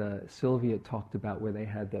that Sylvia talked about, where they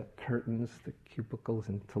had the curtains, the cubicles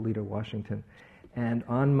in Toledo, Washington. And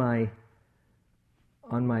on my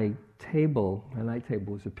table, my night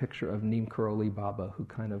table, was a picture of Neem Karoli Baba, who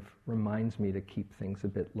kind of reminds me to keep things a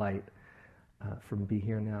bit light from Be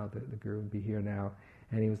Here Now, the guru Be Here Now.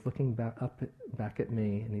 And he was looking back at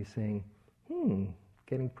me, and he's saying,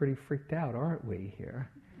 getting pretty freaked out, aren't we, here?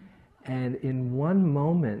 And in one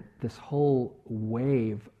moment, this whole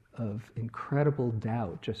wave of incredible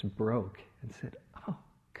doubt just broke and said, oh,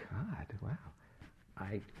 God, wow.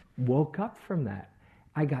 I woke up from that.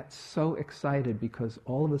 I got so excited because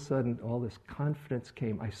all of a sudden, all this confidence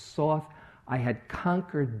came. I had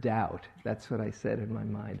conquered doubt. That's what I said in my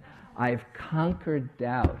mind. I've conquered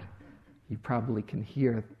doubt. You probably can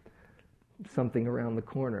hear something around the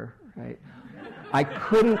corner, right? I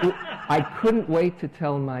couldn't wait to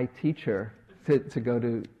tell my teacher, to go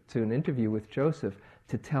to an interview with Joseph,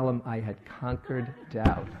 to tell him I had conquered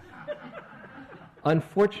doubt.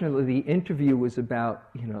 Unfortunately, the interview was about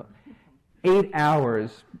 8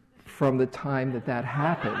 hours from the time that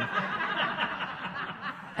happened.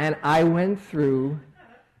 And I went through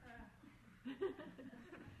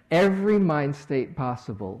every mind state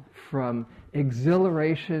possible, from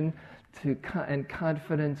exhilaration and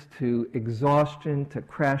confidence to exhaustion to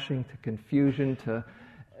crashing to confusion to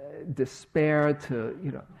despair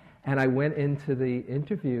to, And I went into the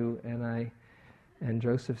interview and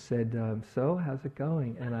Joseph said, so, how's it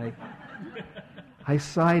going? And I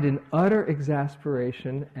sighed in utter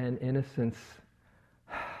exasperation and innocence.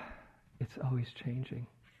 It's always changing.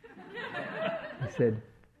 He said,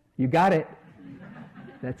 you got it.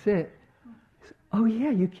 That's it. I said, oh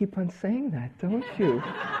yeah, you keep on saying that, don't you?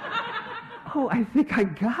 Oh, I think I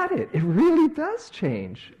got it. It really does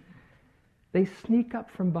change. They sneak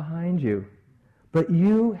up from behind you, but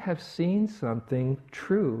you have seen something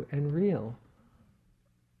true and real.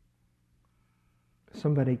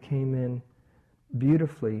 Somebody came in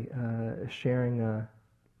beautifully, sharing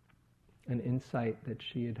an insight that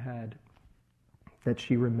she had that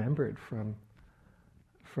she remembered from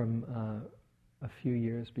a few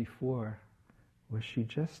years before, where she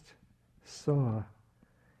just saw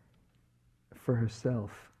for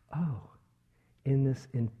herself, oh, in this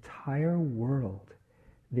entire world,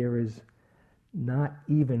 there is not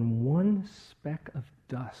even one speck of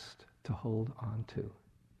dust to hold on to.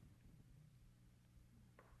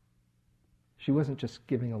 She wasn't just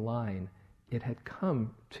giving a line. It had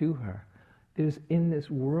come to her. There's, in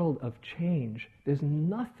this world of change, there's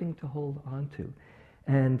nothing to hold on to.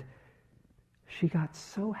 And she got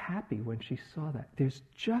so happy when she saw that. There's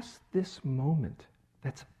just this moment.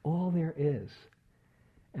 That's all there is.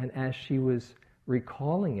 And as she was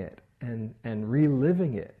recalling it and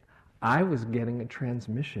reliving it, I was getting a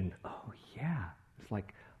transmission. Oh, yeah. It's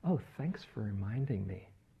like, oh, thanks for reminding me.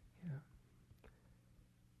 Yeah.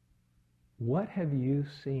 What have you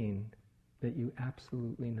seen that you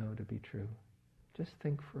absolutely know to be true? Just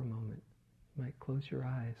think for a moment. You might close your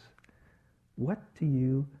eyes. What do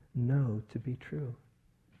you know to be true?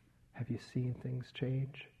 Have you seen things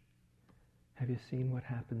change? Have you seen what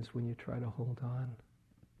happens when you try to hold on?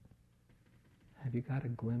 Have you got a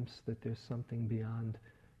glimpse that there's something beyond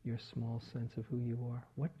your small sense of who you are?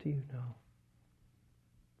 What do you know?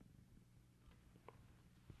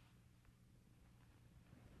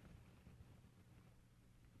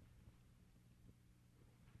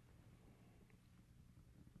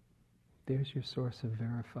 There's your source of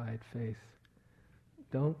verified faith.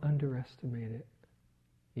 Don't underestimate it.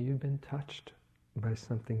 You've been touched by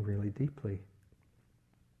something really deeply.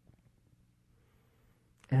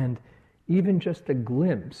 And even just a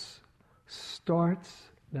glimpse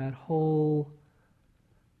starts that whole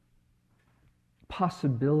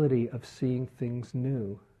possibility of seeing things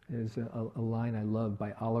new. There's a line I love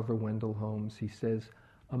by Oliver Wendell Holmes. He says,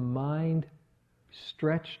 a mind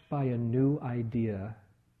stretched by a new idea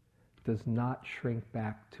does not shrink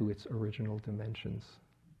back to its original dimensions.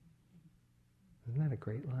 Isn't that a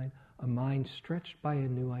great line? A mind stretched by a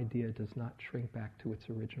new idea does not shrink back to its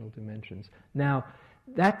original dimensions. Now,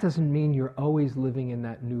 that doesn't mean you're always living in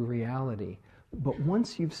that new reality. But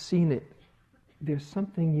once you've seen it, there's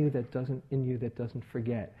something in you that doesn't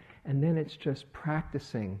forget. And then it's just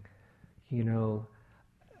practicing,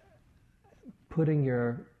 putting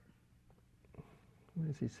your, what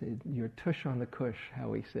does he say? Your tush on the cush,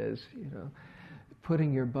 how he says,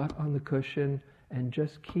 putting your butt on the cushion and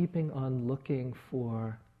just keeping on looking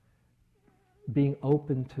for being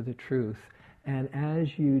open to the truth. And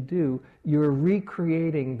as you do, you're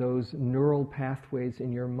recreating those neural pathways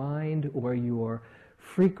in your mind, or you're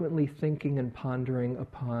frequently thinking and pondering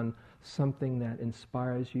upon something that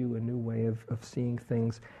inspires you, a new way of seeing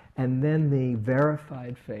things. And then the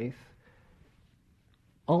verified faith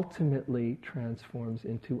ultimately transforms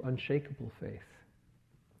into unshakable faith.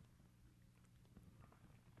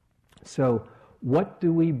 So, what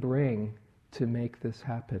do we bring to make this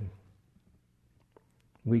happen?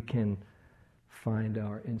 We can find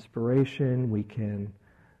our inspiration, we can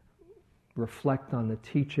reflect on the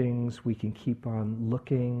teachings, we can keep on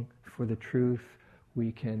looking for the truth,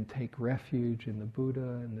 we can take refuge in the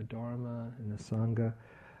Buddha and the Dharma and the Sangha.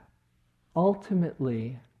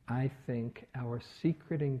 Ultimately, I think our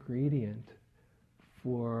secret ingredient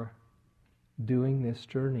for doing this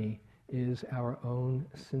journey is our own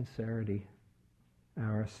sincerity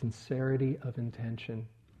of intention,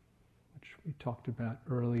 which we talked about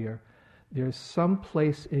earlier. There's some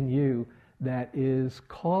place in you that is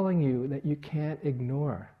calling you that you can't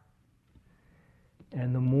ignore.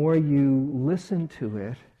 And the more you listen to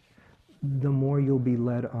it, the more you'll be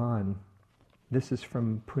led on. This is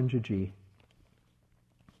from Punjaji.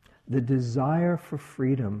 The desire for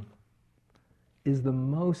freedom is the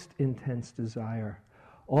most intense desire.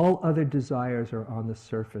 All other desires are on the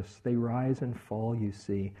surface. They rise and fall, you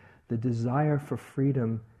see. The desire for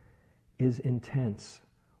freedom is intense.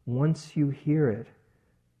 Once you hear it,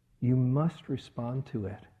 you must respond to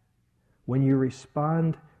it. When you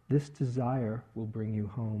respond, this desire will bring you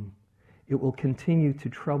home. It will continue to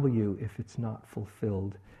trouble you if it's not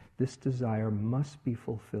fulfilled. This desire must be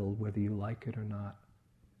fulfilled whether you like it or not.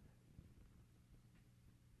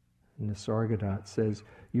 Nisargadatta says,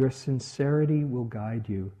 your sincerity will guide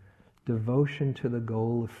you. Devotion to the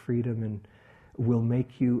goal of freedom and will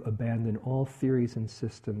make you abandon all theories and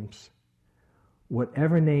systems.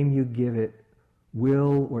 Whatever name you give it,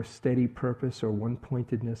 will or steady purpose or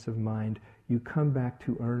one-pointedness of mind, you come back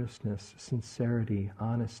to earnestness, sincerity,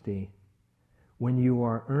 honesty. When you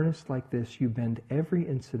are earnest like this, you bend every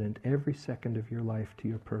incident, every second of your life to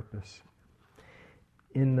your purpose.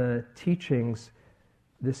 In the teachings,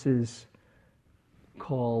 this is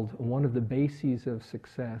called one of the bases of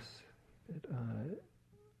success.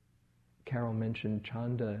 Carol mentioned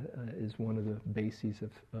Chanda is one of the bases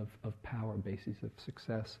of power, bases of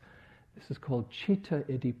success. This is called Chitta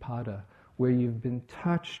Iddhipada, where you've been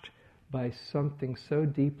touched by something so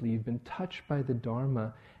deeply, you've been touched by the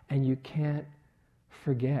Dharma, and you can't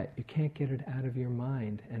forget, you can't get it out of your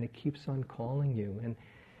mind, and it keeps on calling you. And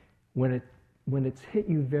when it's hit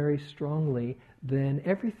you very strongly, then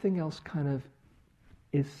everything else kind of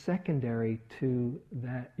is secondary to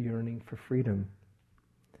that yearning for freedom.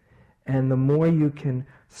 And the more you can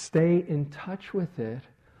stay in touch with it,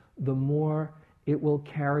 the more it will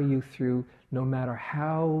carry you through, no matter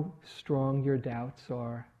how strong your doubts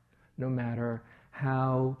are, no matter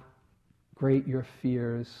how great your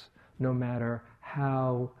fears, no matter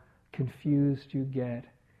how confused you get.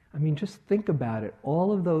 I mean, just think about it.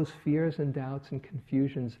 All of those fears and doubts and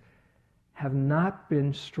confusions have not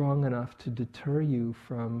been strong enough to deter you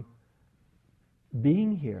from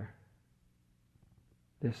being here.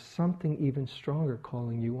 There's something even stronger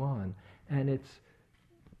calling you on. And it's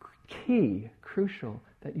key, crucial,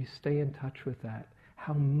 that you stay in touch with that.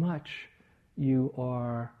 How much you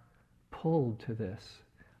are pulled to this.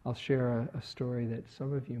 I'll share a story that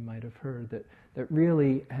some of you might have heard that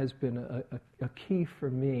really has been a key for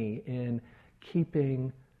me in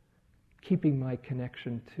keeping my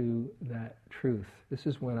connection to that truth. This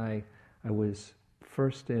is when I was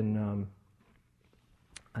first in,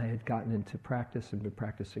 I had gotten into practice and been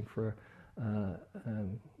practicing for a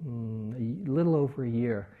little over a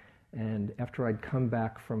year. And after I'd come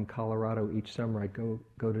back from Colorado each summer, I'd go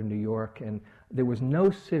to New York, and there was no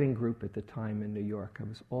sitting group at the time in New York. I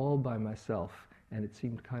was all by myself, and it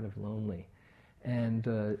seemed kind of lonely. And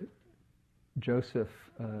Joseph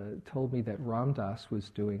told me that Ram Dass was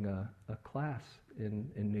doing a class in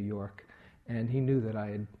New York, and he knew that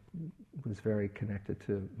I was very connected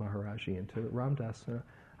to Maharaji and to Ram Dass. So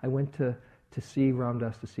I went to see Ram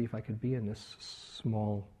Dass to see if I could be in this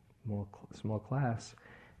small class.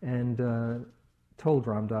 And told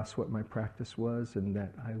Ram Dass what my practice was, and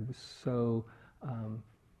that I was so,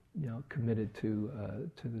 committed to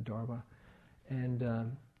the Dharma. And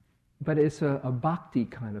but it's a bhakti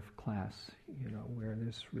kind of class, where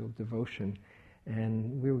there's real devotion.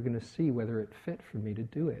 And we were going to see whether it fit for me to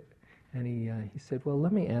do it. And he said, "Well,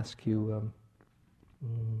 let me ask you,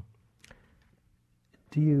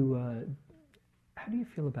 how do you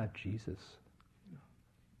feel about Jesus?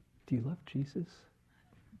 Do you love Jesus?"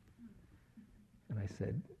 And I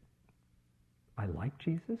said, "I like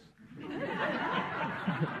Jesus?"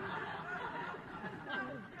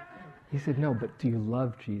 He said, "No, but do you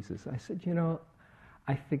love Jesus?" I said,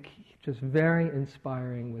 I think he's just very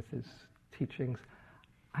inspiring with his teachings.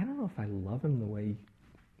 I don't know if I love him the way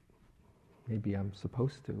maybe I'm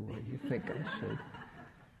supposed to, or you think I should.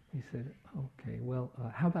 He said, "Okay, well,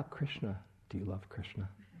 how about Krishna? Do you love Krishna?"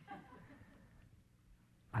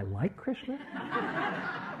 I like Krishna?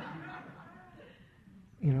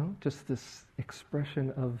 Just this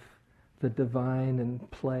expression of the divine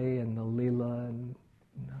and play and the lila, and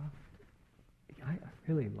I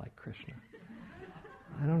really like Krishna.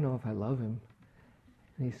 I don't know if I love him.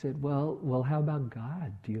 And he said, well, how about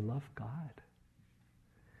God? Do you love God?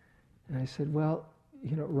 And I said, well,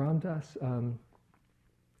 Ram Dass,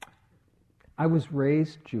 I was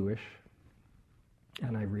raised Jewish,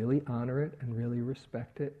 and I really honor it and really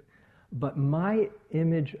respect it. But my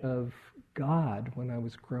image of God when I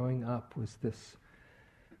was growing up was this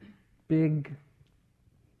big,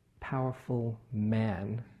 powerful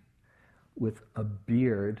man with a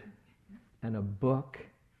beard and a book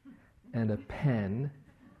and a pen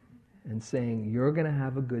and saying, "You're going to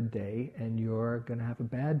have a good day and you're going to have a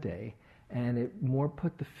bad day." and it more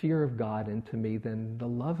put the fear of God into me than the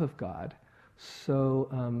love of God.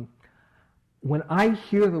 So when I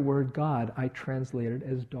hear the word God, I translate it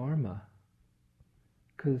as Dharma,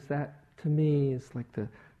 because that to me is like the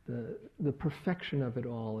perfection of it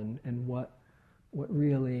all, and what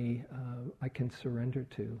really I can surrender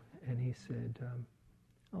to. And he said,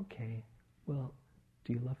 okay, well,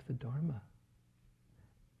 do you love the Dharma?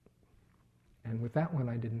 And with that one,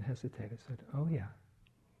 I didn't hesitate. I said, oh yeah.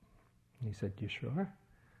 And he said, you sure?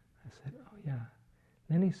 I said, oh yeah.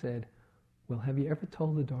 Then he said, well, have you ever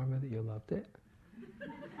told the Dharma that you loved it?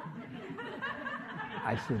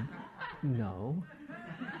 I said, no.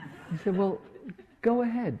 He said, well, go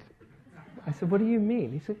ahead. I said, what do you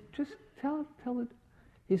mean? He said, just tell it.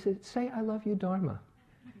 He said, say, I love you, Dharma.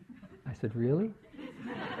 I said, really?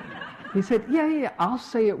 He said, yeah, I'll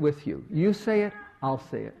say it with you. You say it, I'll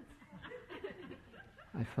say it.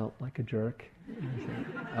 I felt like a jerk. I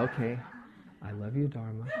said, okay, I love you,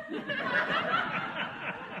 Dharma.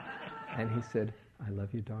 And he said, I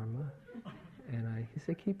love you, Dharma. And he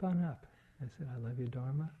said, keep on up. I said, I love you,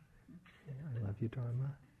 Dharma. I love you,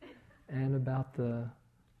 Dharma. And about the,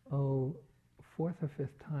 fourth or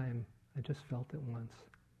fifth time, I just felt it once.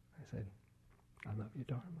 I said, I love you,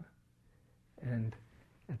 Dharma. And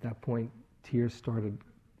at that point, tears started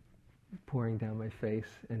pouring down my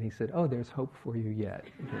face, and he said, oh, there's hope for you yet.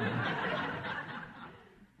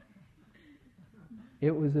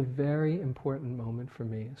 It was a very important moment for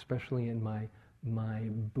me, especially in my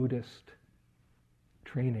Buddhist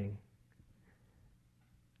training,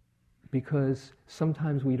 because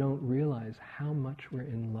sometimes we don't realize how much we're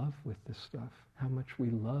in love with this stuff, how much we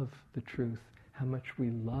love the truth, how much we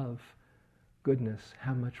love goodness,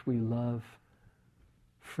 how much we love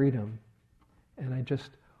freedom. And I just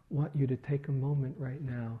want you to take a moment right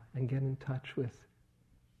now and get in touch with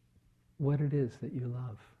what it is that you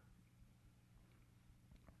love.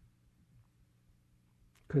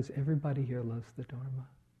 Because everybody here loves the Dharma.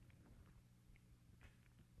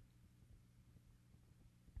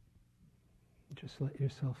 Just let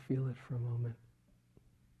yourself feel it for a moment.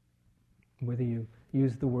 Whether you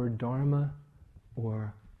use the word Dharma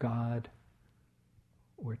or God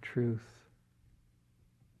or truth,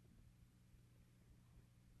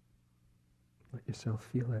 let yourself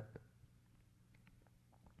feel it.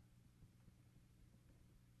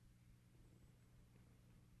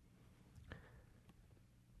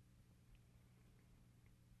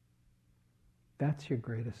 That's your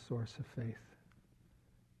greatest source of faith.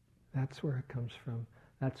 That's where it comes from.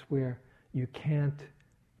 That's where you can't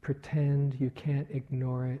pretend, you can't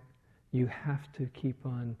ignore it. You have to keep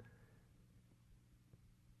on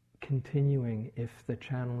continuing if the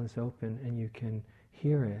channel is open and you can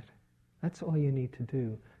hear it. That's all you need to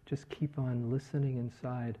do. Just keep on listening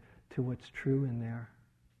inside to what's true in there.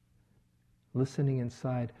 Listening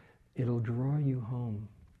inside, it'll draw you home.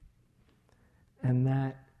 And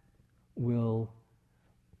that will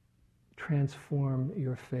transform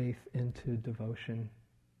your faith into devotion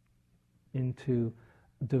to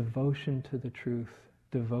the truth,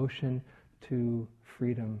 devotion to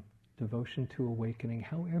freedom, devotion to awakening,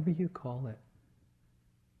 however you call it.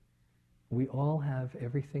 We all have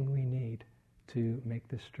everything we need to make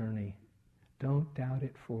this journey. Don't doubt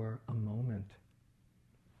it for a moment.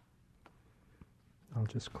 I'll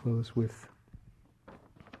just close with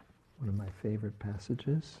one of my favorite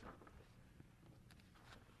passages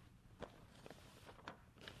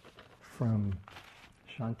from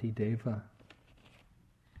Shantideva.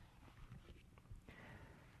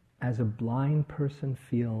 As a blind person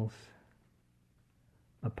feels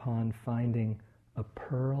upon finding a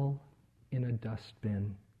pearl in a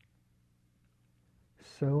dustbin,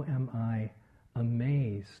 so am I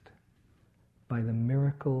amazed by the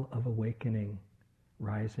miracle of awakening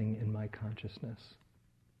rising in my consciousness.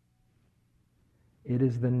 It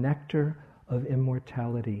is the nectar of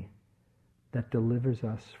immortality that delivers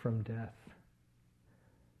us from death,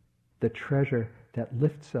 the treasure that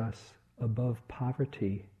lifts us above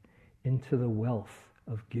poverty into the wealth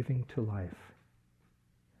of giving to life,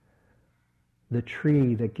 the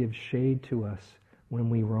tree that gives shade to us when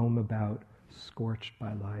we roam about scorched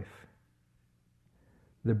by life,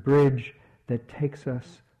 the bridge that takes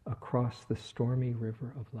us across the stormy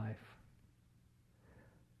river of life,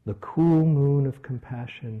 the cool moon of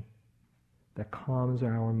compassion that calms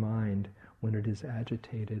our mind when it is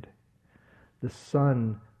agitated, the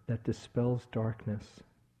sun that dispels darkness,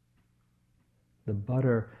 the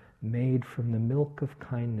butter made from the milk of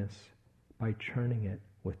kindness by churning it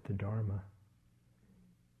with the Dharma.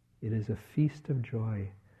 It is a feast of joy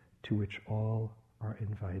to which all are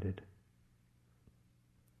invited.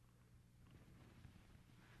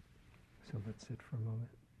 So let's sit for a moment.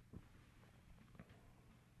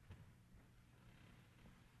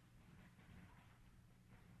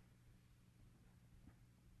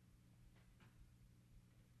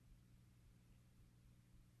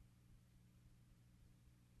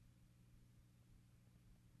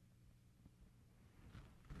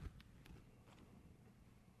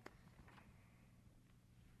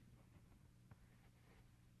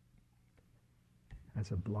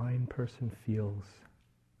 As a blind person feels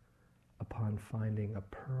upon finding a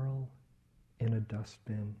pearl in a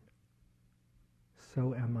dustbin,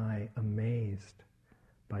 so am I amazed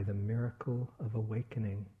by the miracle of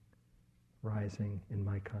awakening rising in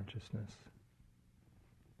my consciousness.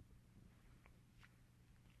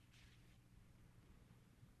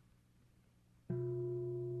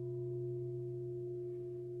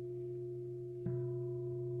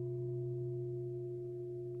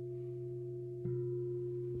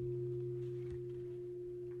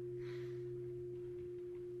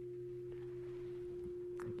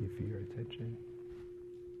 Thank you for your attention.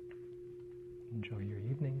 Enjoy your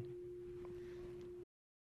evening.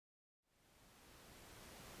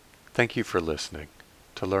 Thank you for listening.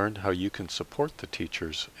 To learn how you can support the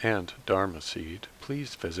teachers and Dharma Seed,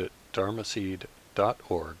 please visit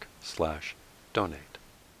dharmaseed.org/donate.